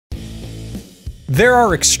There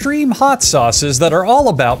are extreme hot sauces that are all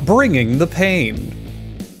about bringing the pain.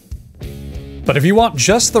 But if you want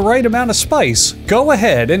just the right amount of spice, go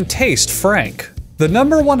ahead and taste Frank. The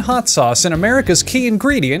 #1 hot sauce and America's key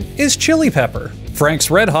ingredient is chili pepper.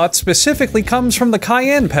 Frank's Red Hot specifically comes from the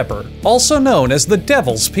cayenne pepper, also known as the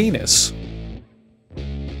devil's penis.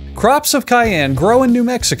 Crops of cayenne grow in New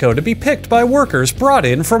Mexico to be picked by workers brought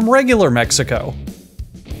in from regular Mexico.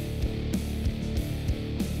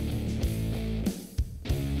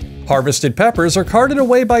 Harvested peppers are carted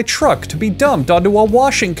away by truck to be dumped onto a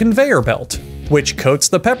washing conveyor belt, which coats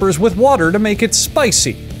the peppers with water to make it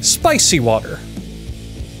spicy water.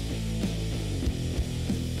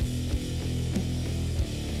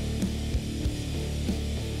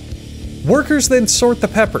 Workers then sort the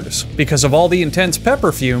peppers. Because of all the intense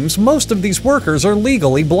pepper fumes, most of these workers are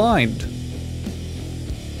legally blind.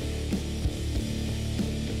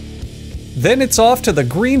 Then it's off to the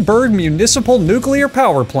Greenberg Municipal Nuclear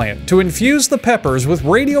Power Plant to infuse the peppers with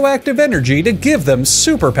radioactive energy to give them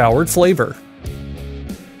superpowered flavor.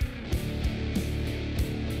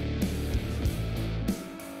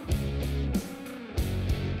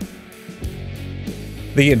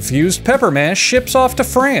 The infused pepper mash ships off to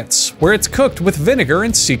France, where it's cooked with vinegar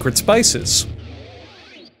and secret spices.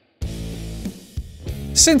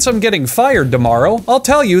 Since I'm getting fired tomorrow, I'll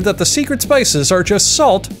tell you that the secret spices are just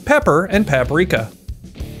salt, pepper, and paprika.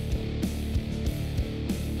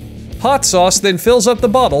 Hot sauce then fills up the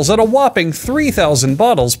bottles at a whopping 3,000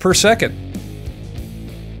 bottles per second.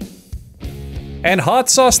 And hot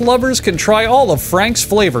sauce lovers can try all of Frank's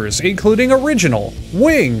flavors, including Original,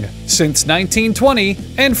 Wing, Since 1920,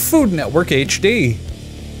 and Food Network HD.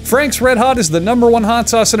 Frank's Red Hot is the #1 hot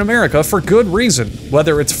sauce in America for good reason,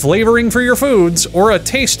 whether it's flavoring for your foods or a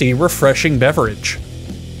tasty, refreshing beverage.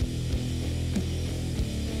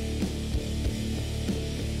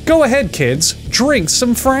 Go ahead, kids, drink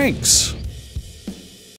some Franks.